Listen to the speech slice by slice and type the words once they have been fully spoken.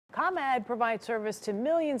ComEd provides service to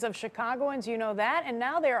millions of Chicagoans, you know that, and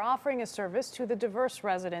now they're offering a service to the diverse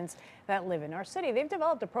residents that live in our city. They've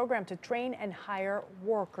developed a program to train and hire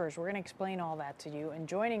workers. We're going to explain all that to you, and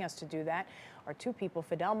joining us to do that are two people,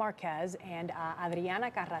 Fidel Marquez and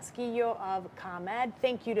Adriana Carrasquillo of ComEd.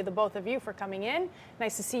 Thank you to the both of you for coming in.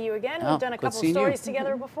 Nice to see you again. We've done a couple of stories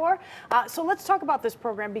together before. So let's talk about this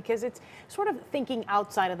program, because it's sort of thinking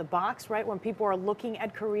outside of the box, right? When people are looking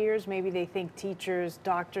at careers, maybe they think teachers,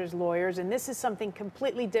 doctors, lawyers, and this is something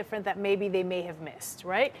completely different that maybe they may have missed,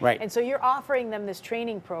 right? Right. And so you're offering them this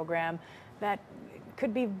training program that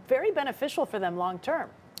could be very beneficial for them long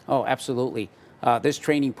term. Oh, absolutely. This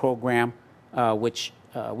training program, which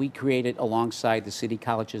we created alongside the City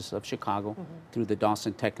Colleges of Chicago through the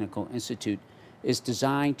Dawson Technical Institute, is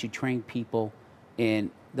designed to train people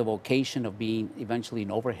in the vocation of being eventually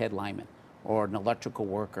an overhead lineman or an electrical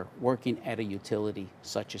worker working at a utility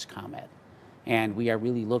such as ComEd. And we are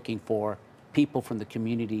really looking for people from the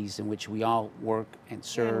communities in which we all work and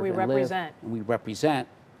serve and live, and we represent,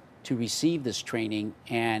 to receive this training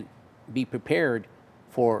and be prepared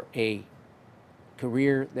for a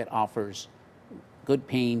career that offers good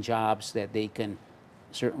paying jobs that they can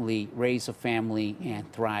certainly raise a family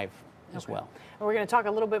and thrive as well. And we're going to talk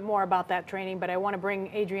a little bit more about that training, but I want to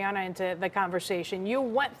bring Adriana into the conversation. You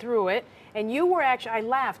went through it, and you were actually, I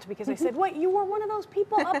laughed because I said, what, you were one of those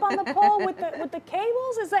people up on the pole with the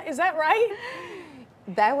cables? Is that right?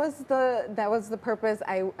 That was the purpose.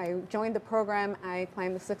 I joined the program. I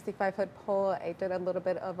climbed the 65-foot pole. I did a little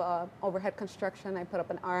bit of overhead construction. I put up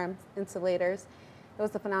an arm, insulators. It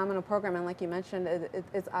was a phenomenal program, and like you mentioned,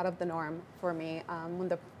 it's out of the norm for me. When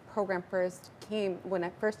the program first came, when I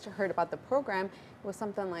first heard about the program, it was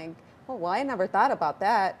something like, oh, well, I never thought about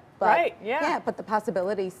that. But, right, yeah. But the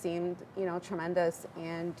possibilities seemed, tremendous.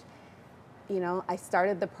 And, I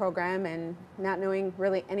started the program and not knowing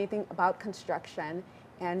really anything about construction.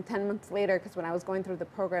 And 10 months later, because when I was going through the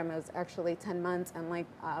program, it was actually 10 months. And like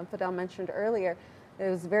Fidel mentioned earlier, it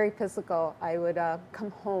was very physical. I would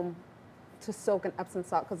come home to soak in Epsom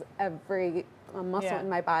salt because every muscle in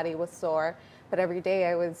my body was sore. But every day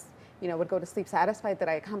I was, would go to sleep satisfied that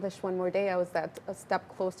I accomplished one more day. I was a step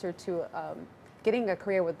closer to getting a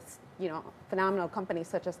career with, phenomenal companies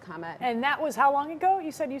such as ComEd. And that was how long ago?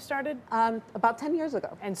 You said you started? About 10 years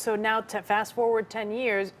ago. And so now, fast forward 10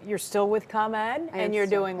 years, you're still with ComEd, and you're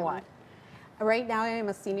doing what? Right now I am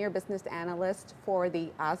a senior business analyst for the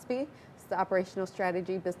OSBI. It's the Operational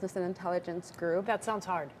Strategy Business and Intelligence Group. That sounds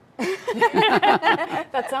hard.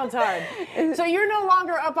 That sounds hard. So you're no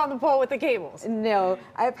longer up on the pole with the cables? No,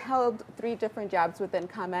 I've held 3 different jobs within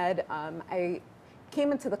ComEd. I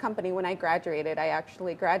came into the company when I graduated. I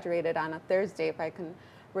actually graduated on a Thursday, if I can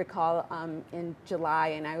recall, in July,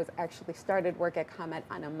 and I was actually started work at ComEd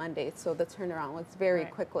on a Monday, so the turnaround was very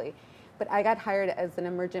quickly. But I got hired as an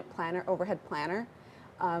emergent planner, overhead planner.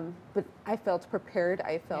 But I felt prepared.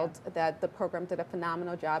 I felt that the program did a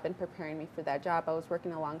phenomenal job in preparing me for that job. I was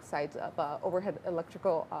working alongside of overhead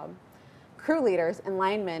electrical crew leaders and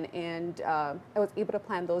linemen, and I was able to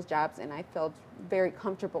plan those jobs, and I felt very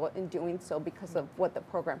comfortable in doing so because of what the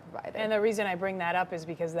program provided. And the reason I bring that up is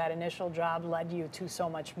because that initial job led you to so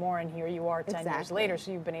much more, and here you are 10 years later,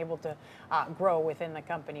 so you've been able to grow within the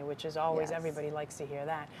company, which is always, everybody likes to hear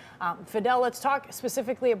that. Fidel, let's talk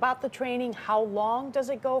specifically about the training. How long does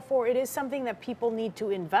it go for? It is something that people need to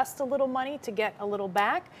invest a little money to get a little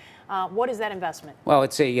back. What is that investment? Well,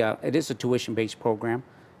 it is a tuition-based program.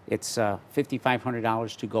 It's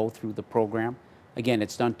 $5,500 to go through the program. Again,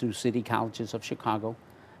 it's done through City Colleges of Chicago.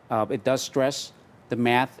 It does stress the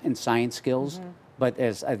math and science skills, but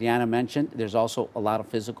as Adriana mentioned, there's also a lot of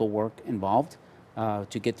physical work involved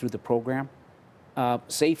to get through the program.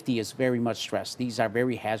 Safety is very much stressed. These are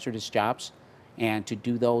very hazardous jobs, and to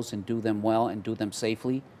do those and do them well and do them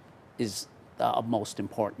safely is of most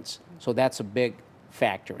importance. So that's a big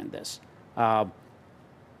factor in this.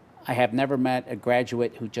 I have never met a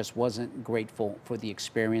graduate who just wasn't grateful for the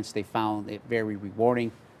experience. They found it very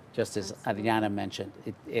rewarding, just as Adriana mentioned.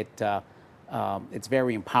 It's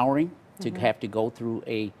very empowering to have to go through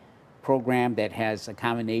a program that has a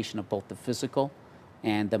combination of both the physical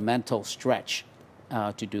and the mental stretch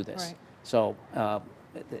to do this. Right. So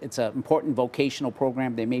it's an important vocational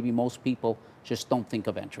program that maybe most people just don't think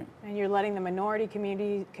of entering. And you're letting the minority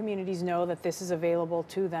communities know that this is available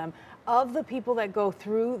to them. Of the people that go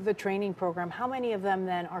through the training program, how many of them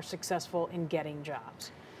then are successful in getting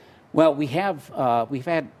jobs? Well, we've had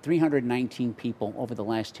 319 people over the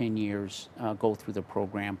last 10 years go through the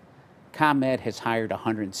program. ComEd has hired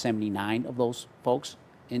 179 of those folks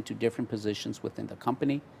into different positions within the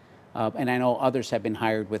company. And I know others have been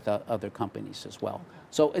hired with other companies as well.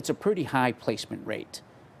 So it's a pretty high placement rate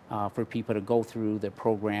for people to go through the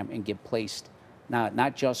program and get placed,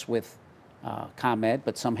 not just with ComEd,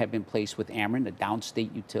 but some have been placed with Ameren, the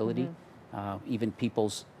downstate utility, even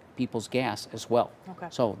People's Gas as well. Okay.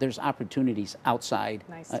 So there's opportunities outside,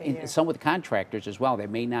 Nice to hear. and some with contractors as well. They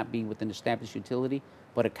may not be with an established utility,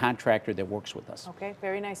 but a contractor that works with us. Okay,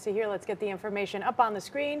 very nice to hear. Let's get the information up on the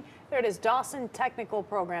screen. There it is, Dawson Technical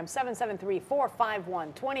Program,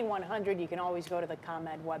 773-451-2100. You can always go to the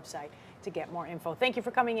ComEd website to get more info. Thank you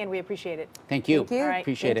for coming in. We appreciate it. Thank you. Thank you. All right.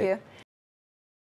 Appreciate Thank it. you.